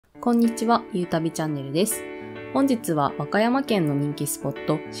こんにちは、ゆうたびチャンネルです。本日は和歌山県の人気スポッ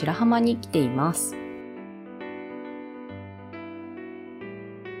ト、白浜に来ています。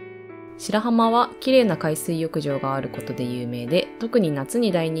白浜は綺麗な海水浴場があることで有名で、特に夏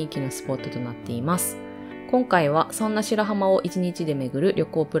に大人気のスポットとなっています。今回はそんな白浜を1日で巡る旅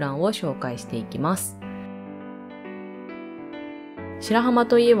行プランを紹介していきます。白浜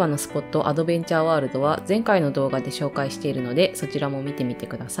といえばのスポットアドベンチャーワールドは前回の動画で紹介しているので、そちらも見てみて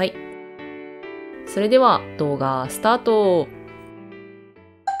ください。それでは動画スタート。お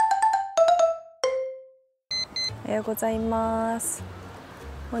はようございます。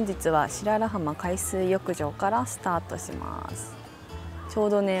本日は白良浜海水浴場からスタートします。ちょう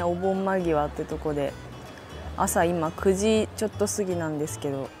どね、お盆間際ってとこで、朝今9時ちょっと過ぎなんです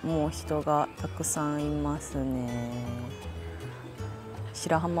けど、もう人がたくさんいますね。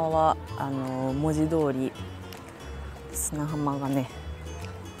白浜は文字通り砂浜がね、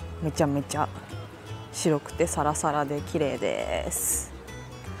めちゃめちゃ白くてサラサラで綺麗です。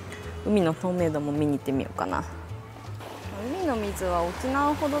海の透明度も見に行ってみようかな。海の水は沖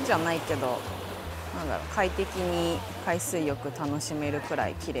縄ほどじゃないけど、なんだろう、快適に海水浴楽しめるくら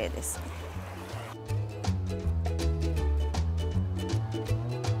い綺麗ですね。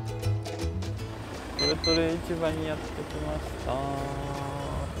とれとれ市場にやってきました。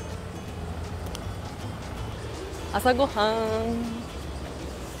朝ごはん。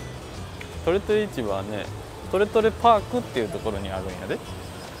とれとれ市場はね、とれとれパークっていうところにあるんやで。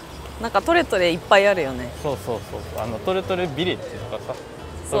なんかトレトレいっぱいあるよね。そうそうそう、とれとれヴィレッジとかさ。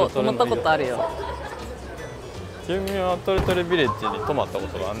そう、泊まったことあるよ。ちなみにはとれとれヴィレッジに泊まったこ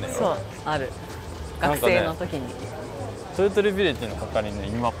とがあんねんよ。そう、ある。学生の時に。とれとれヴィレッジの他にね、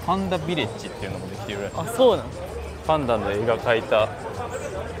今パンダヴィレッジっていうのもできてるらしい。あ、そうなの。パンダの絵が描いた。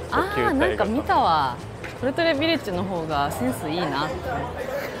なんか見たわ。とれとれヴィレッジの方がセンスいいな。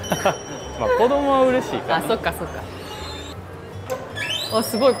まあ子供は嬉しいから、ね。あ、そっかそっか。あ、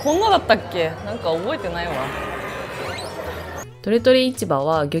すごい、こんなだったっけ？なんか覚えてないわ。とれとれ市場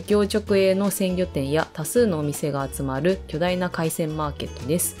は漁協直営の鮮魚店や多数のお店が集まる巨大な海鮮マーケット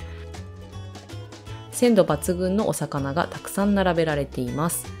です。鮮度抜群のお魚がたくさん並べられてい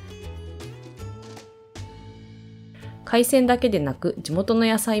ます。海鮮だけでなく地元の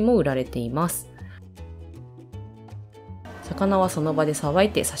野菜も売られています。魚はその場でさばい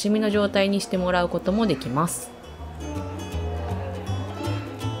て刺身の状態にしてもらうこともできます。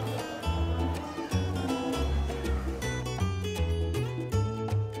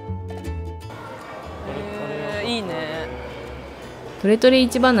いいね。とれとれ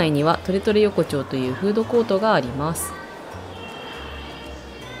市場内にはとれとれ横丁というフードコートがあります。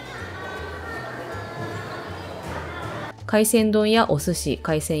海鮮丼やお寿司、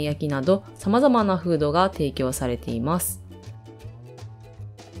海鮮焼きなど様々なフードが提供されています。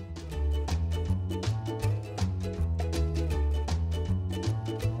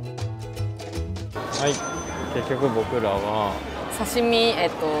はい、結局僕らは刺身、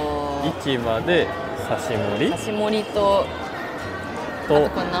市場で刺し盛り刺し盛りとあと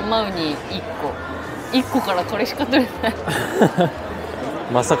これ生ウニ1個からこれしか取れない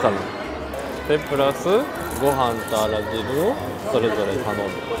まさかのでプラスご飯とあら汁をそれぞれ頼ん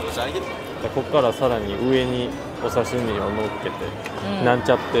で、ここからさらに上にお刺身を乗っけて、なん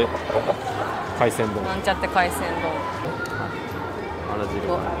ちゃって海鮮丼、なんちゃって海鮮丼、あら汁、す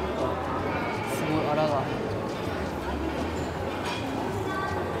ごいあらが、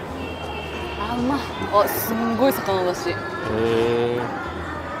あ、うまっ。あ、すんごい魚だし。と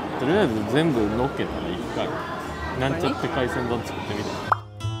りあえず全部乗っけたら一回なんちゃって海鮮丼作ってみて。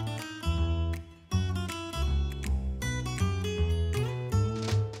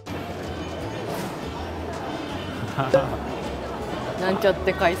なんちゃっ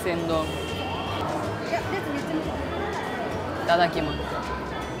て海鮮丼。いただきます。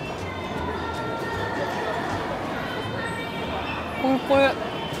こ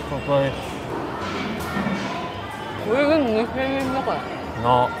れでも2000円だから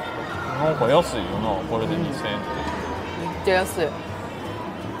なんか安いよな、これで2000円って。めっちゃ安い。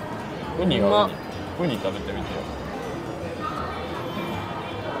ウニ食べてみてよ。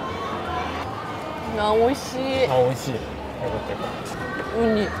あ、美味しい。あ、美味しい。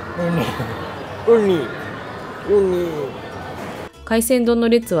ウニ。海鮮丼の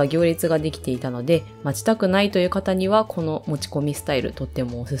列は行列ができていたので、待ちたくないという方にはこの持ち込みスタイルとって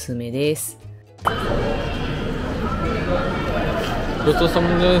もおすすめです。ごちそうさ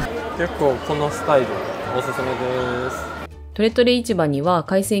まです。結構このスタイルおすすめです。とれとれ市場には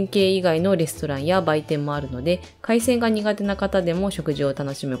海鮮系以外のレストランや売店もあるので、海鮮が苦手な方でも食事を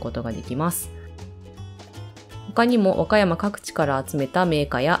楽しむことができます。他にも和歌山各地から集めた銘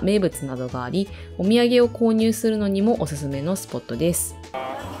菓や名物などがあり、お土産を購入するのにもおすすめのスポットです。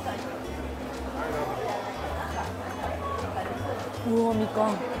うわ、みか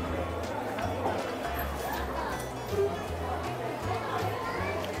ん。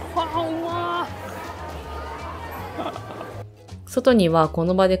外にはこ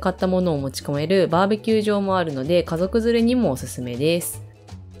の場で買ったものを持ち込めるバーベキュー場もあるので、家族連れにもおすすめです。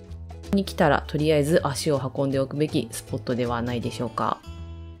に来たらとりあえず足を運んでおくべきスポットではないでしょうか。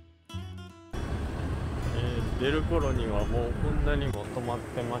出る頃にはもうこんなにも止まっ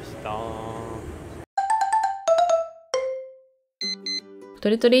てました。と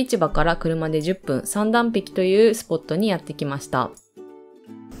れとれ市場から車で10分、三段壁というスポットにやってきました。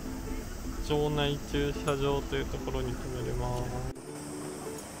場内駐車場というところに停めれます。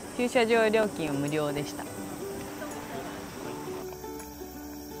駐車場料金は無料でした。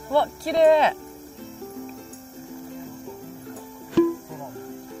うわ、綺麗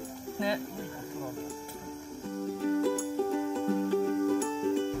ね。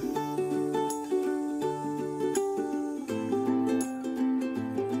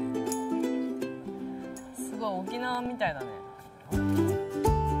すごい沖縄みたいだね。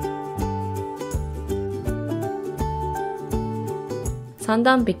三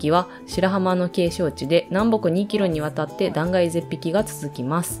段壁は白浜の景勝地で、南北2キロにわたって断崖絶壁が続き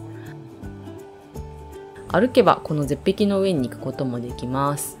ます。歩けばこの絶壁の上に行くこともでき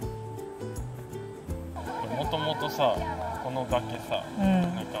ます。もともとさ、この崖さ、な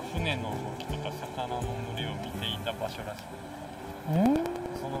んか船の動きとか魚の群れを見ていた場所らしい。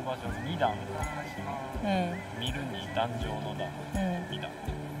その場所2段の橋、見るに段状の段、2段。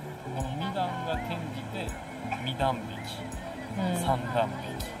この2段が転じて2段壁、3段壁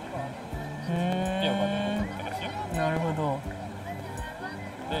って呼ばれることらしいよ。なるほど。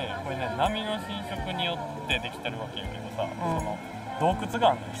で、これね、波の浸食によってできてるわけやけどさ、その洞窟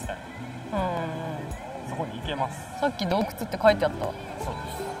があるのに下に、そこに行けます。さっき洞窟って書いてあったわ。そうで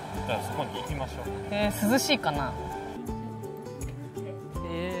す。じゃあそこに行きましょう。涼しいかな。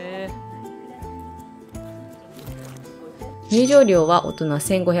入場料は大人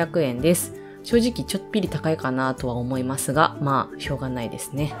1500円です。正直ちょっぴり高いかなとは思いますが、まあしょうがないで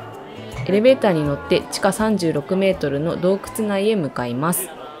すね。エレベーターに乗って地下36メートルの洞窟内へ向かいます。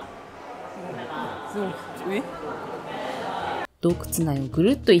洞窟内をぐ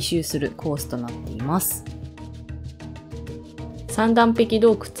るっと一周するコースとなっています。三段壁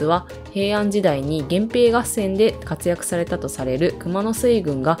洞窟は平安時代に源平合戦で活躍されたとされる熊野水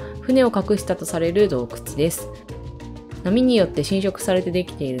軍が船を隠したとされる洞窟です。波によって浸食されてで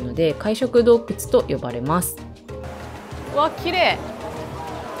きているので海食洞窟と呼ばれます。うわ、綺麗。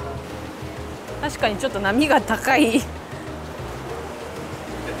確かにちょっと波が高い。なんか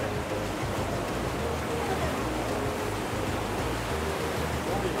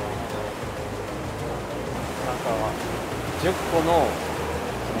10個の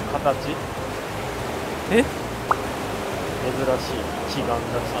形、珍しい奇岩らしい。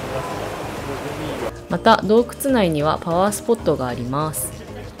また洞窟内にはパワースポットがあります。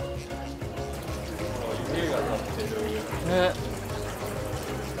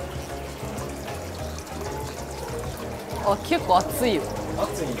あ、結構暑いよ。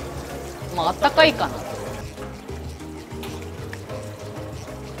暑い。まあ、あったかいかな。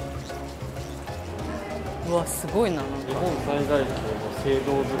うわ、すごいな。日本最大級の青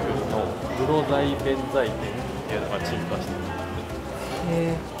銅作りの黒材弁財天っていうのが鎮火してる。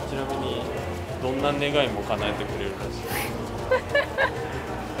ちなみにどんな願いも叶えてくれるらしい。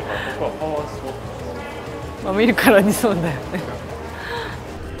だからここはパワースポット。まあ見るからにそうだよね。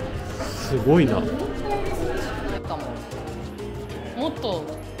すごいな。もっと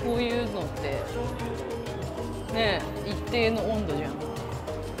こういうのってね、一定の温度じゃん。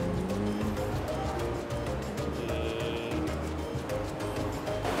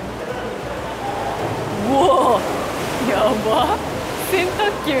うわ、やば。洗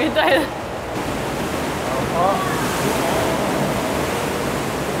濯機みたいな。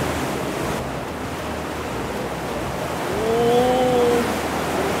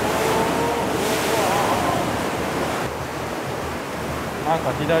なん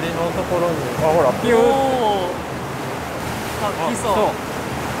か左のところに、あ、ほらピューってあ、来そう。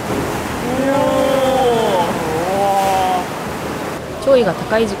潮位が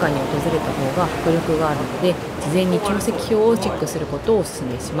高い時間に訪れた方が迫力があるので、事前に潮汐表をチェックすることをお勧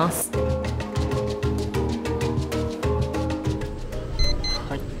めします。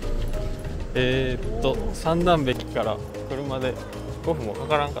はい。三段壁から車で5分もか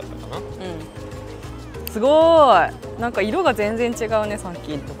からんかったかな。うん。すごい。なんか色が全然違うね、さっ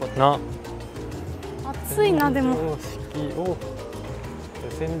きのとこと。な。暑いな。でも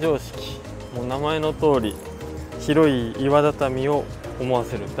洗浄式、もう名前の通り広い岩畳を思わ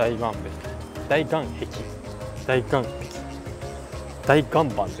せる大岩壁、大岩壁、大岩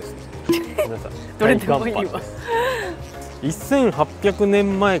盤ですね。皆さんどれでもいいわ。1800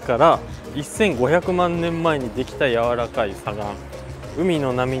年前から1500万年前にできた柔らかい砂岩、海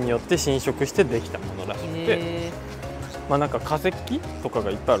の波によって浸食してできたものらしくて、まあなんか化石とか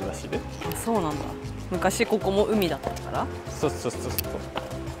がいっぱいあるらしいで。そうなんだ。昔ここも海だったから。そう、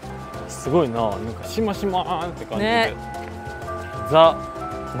すごいな、なんかしましまーんって感じで、ね、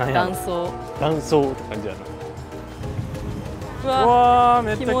なんやろ、断層って感じやな。うわー、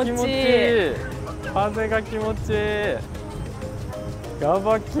めっちゃ気持ちいい。風が気持ちいい。や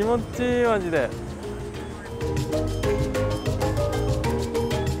ば、気持ちいいマジで。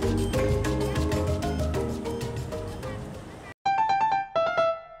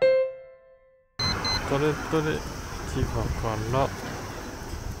とれとれ市場から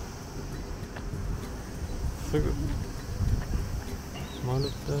すぐ丸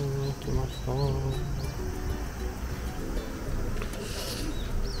太に来ました。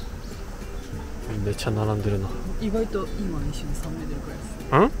めっちゃ並んでるな。意外と今の一瞬で3メートルくらいです。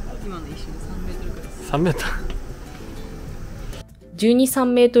今の一瞬で3メートルくらいです。3メートル12、3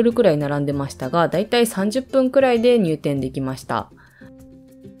メートルくらい並んでましたが、だいたい30分くらいで入店できました。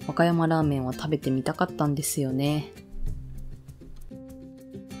和歌山ラーメンは食べてみたかったんですよね。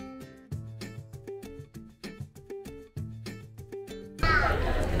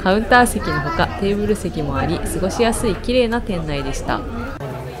カウンター席のほかテーブル席もあり、過ごしやすい綺麗な店内でした。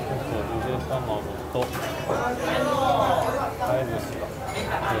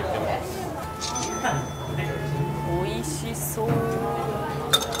美味しそう。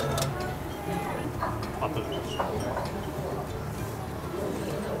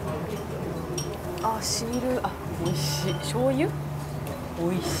あ、しみる。あ、美味しい。醤油美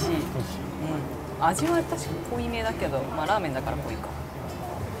味しい。味は確かに濃いめだけど、まあラーメンだから濃いか。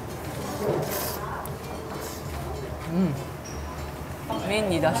麺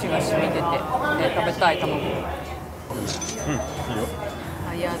に出汁が染みてて、食べたい卵。いいよ。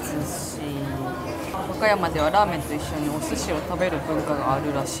早寿司。和歌山ではラーメンと一緒にお寿司を食べる文化があ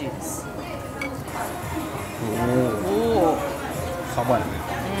るらしいです。おお。サバやね。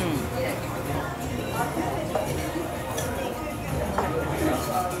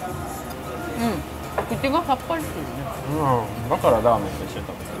口がさっぱりしてるね。だからラーメンと一緒に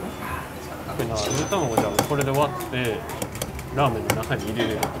食べてる。ゆで卵じゃあこれで割ってラーメンの中に入れ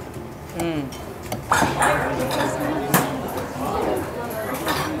れる。エ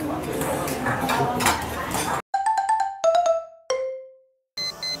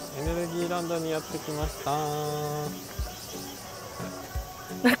ネルギーランドにやってきました。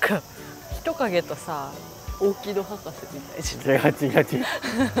なんか人影とさ、大木戸博士みたいじ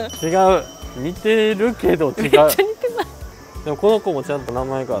ゃん。違う似てるけど違う。めっちゃ似てない。でもこの子もちゃんと名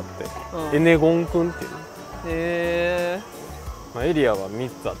前があって、エネゴンくんっていう。まあ、エリアは3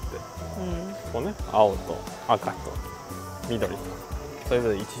つあって、ここね、青と赤と緑とそれぞ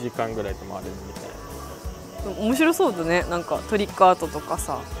れ1時間ぐらいで回れるみたいな。面白そうだね。なんかトリックアートとか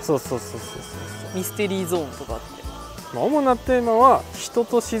さ、そうミステリーゾーンとかあって、まあ、主なテーマは人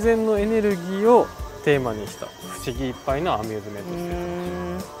と自然のエネルギーをテーマにした不思議いっぱいのアミューズメントステ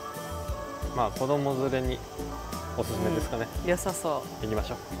ージ。まあ子供連れにおすすめですかね。良さそう。行きま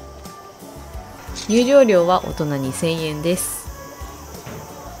しょう。入場料は大人2000円です。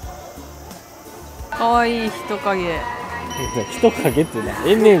かわいい人影。人影ってな、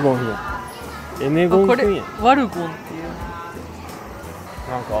エネゴンや。エネゴンくんや。ワルゴンっていう。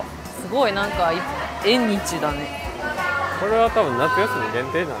なんかすごい、なんか縁日だね。これは多分夏休み限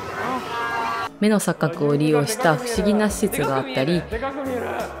定なんだよ。目の錯覚を利用した不思議な施設があったり、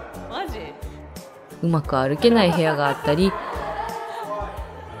うまく歩けない部屋があったり、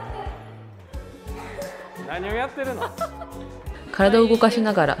何をやってるの？体を動かし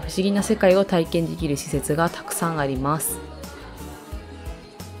ながら不思議な世界を体験できる施設がたくさんあります。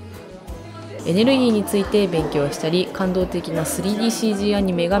エネルギーについて勉強したり、感動的な 3DCG ア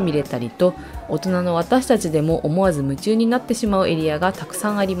ニメが見れたりと、大人の私たちでも思わず夢中になってしまうエリアがたく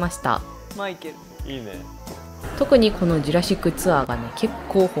さんありました。マイケルいいね。特にこのジュラシックツアーがね、結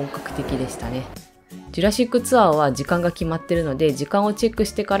構本格的でしたね。ジュラシックツアーは時間が決まってるので、時間をチェック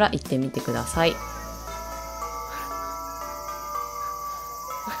してから行ってみてください。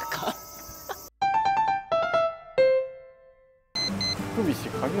福菱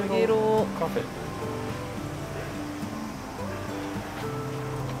かげろうカフェ。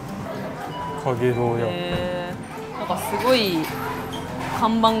かげろうや。なんかすごい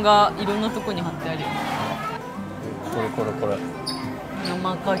看板がいろんなとこに貼ってあるよね。これこれ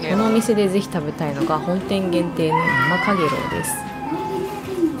生かげろう。このお店でぜひ食べたいのが本店限定の生かげろうです。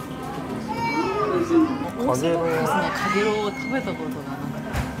かげろう、かげろうを食べたことがなく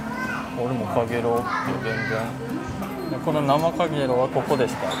て。俺もかげろうって全然。この生かげろうはここで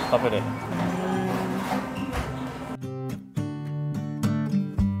しか食べれへん。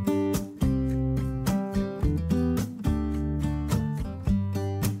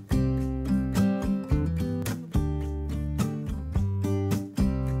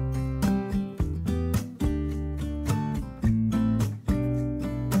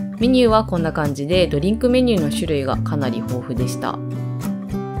メニューはこんな感じで、ドリンクメニューの種類がかなり豊富でした。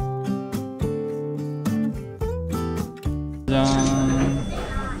じゃー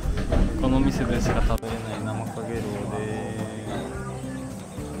ん、この店でしか食べれない生かげろうで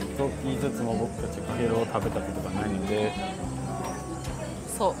と言いつつも、僕たちかげろうを食べたことがないので、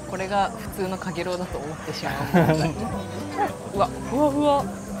そう、これが普通のかげろうだと思ってしまう。うわ、ふわふわ。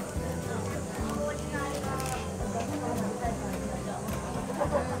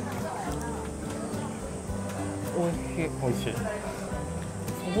美味しい。美味しい。素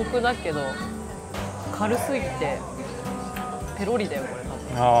朴だけど軽すぎてペロリだよこれ多分。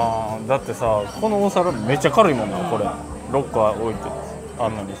ああ、だってさ、このお皿めっちゃ軽いもんな、これ6個置いてあ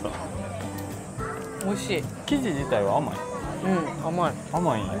んのにさ。美味しい。生地自体は甘い。うん、甘い。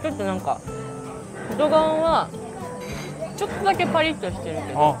甘いんや。ちょっとなんか外側はちょっとだけパリッとしてる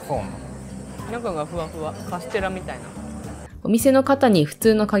けど、あ、そうなの。中がふわふわ、カステラみたいな。お店の方に普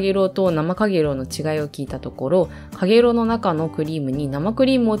通のかげろうと生かげろうの違いを聞いたところ、かげろうの中のクリームに生ク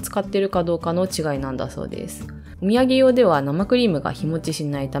リームを使っているかどうかの違いなんだそうです。お土産用では生クリームが日持ちし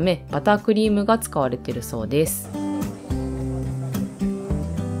ないため、バタークリームが使われているそうです。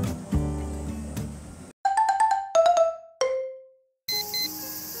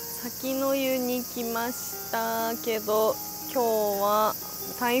先の湯に来ましたけど、今日は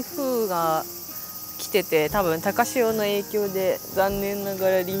台風が来てて、多分高潮の影響で残念なが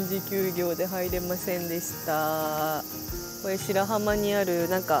ら臨時休業で入れませんでした。これ白浜にある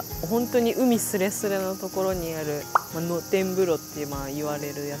なんか本当に海すれすれのところにある露天風呂って言わ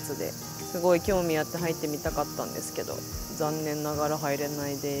れるやつで、すごい興味あって入ってみたかったんですけど、残念ながら入れな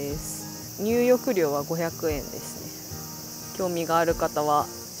いです。入浴料は500円ですね。興味がある方は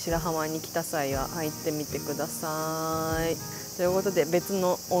白浜に来た際は入ってみてください。ということで別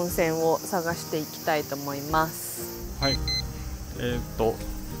の温泉を探していきたいと思います。はい。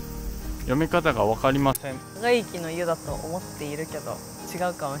読み方が分かりません。長生きの湯だと思っているけど違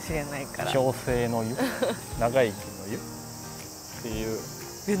うかもしれないから。調整の湯、長生きの湯って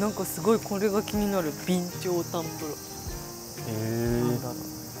いう。なんかすごいこれが気になる。備長炭風呂。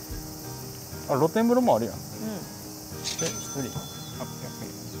あ、露天風呂もあるやん。うん。で、1人800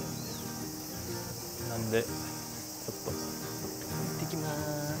円なんで、ちょっと行ってきま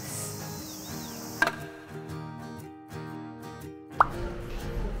す。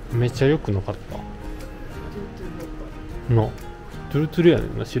めっちゃ良くなかったな。トゥルトゥルやね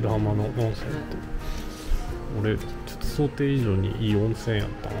んな、白浜の温泉って。俺ちょっと想定以上にいい温泉やっ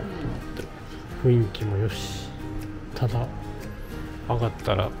たなと思って、雰囲気もよし、ただ上がっ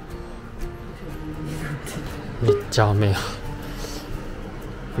たらめっちゃ雨や。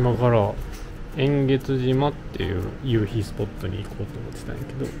今から円月島っていう夕日スポットに行こうと思ってたんや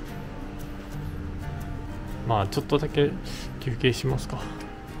けど、まあちょっとだけ休憩しますか。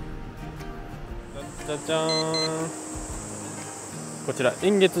じゃじゃーん、こちら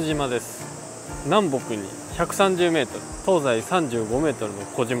円月島です。南北に130メートル、東西35メートルの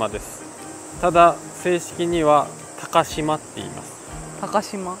小島です。ただ正式には高島って言います。高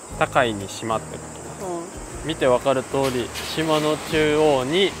島。高いに島ってことです。見てわかる通り、島の中央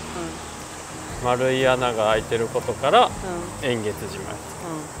に丸い穴が開いてることから円月島です。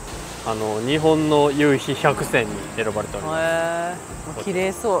日本の夕日100選に選ばれております。綺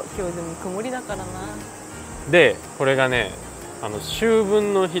麗そう。今日でも曇りだからな。でこれがね、秋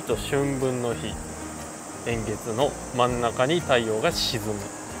分の日と春分の日、円月の真ん中に太陽が沈む。だ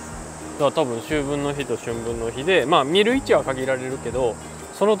から多分秋分の日と春分の日で、まあ見る位置は限られるけど、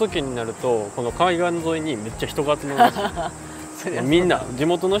その時になるとこの海岸沿いにめっちゃ人が集まるらしい。みんな地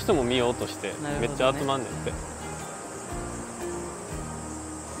元の人も見ようとしてめっちゃ集まんねんって。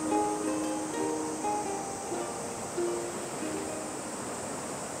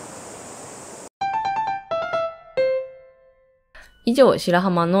以上、白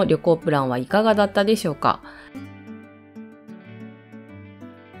浜の旅行プランはいかがだったでしょうか。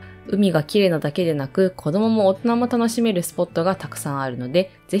海が綺麗なだけでなく、子供も大人も楽しめるスポットがたくさんあるの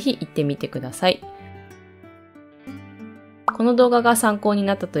で、ぜひ行ってみてください。ここの動画が参考に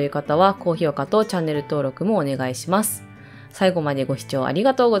なったという方は、高評価とチャンネル登録もお願いします。最後までご視聴あり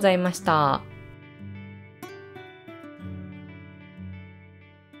がとうございました。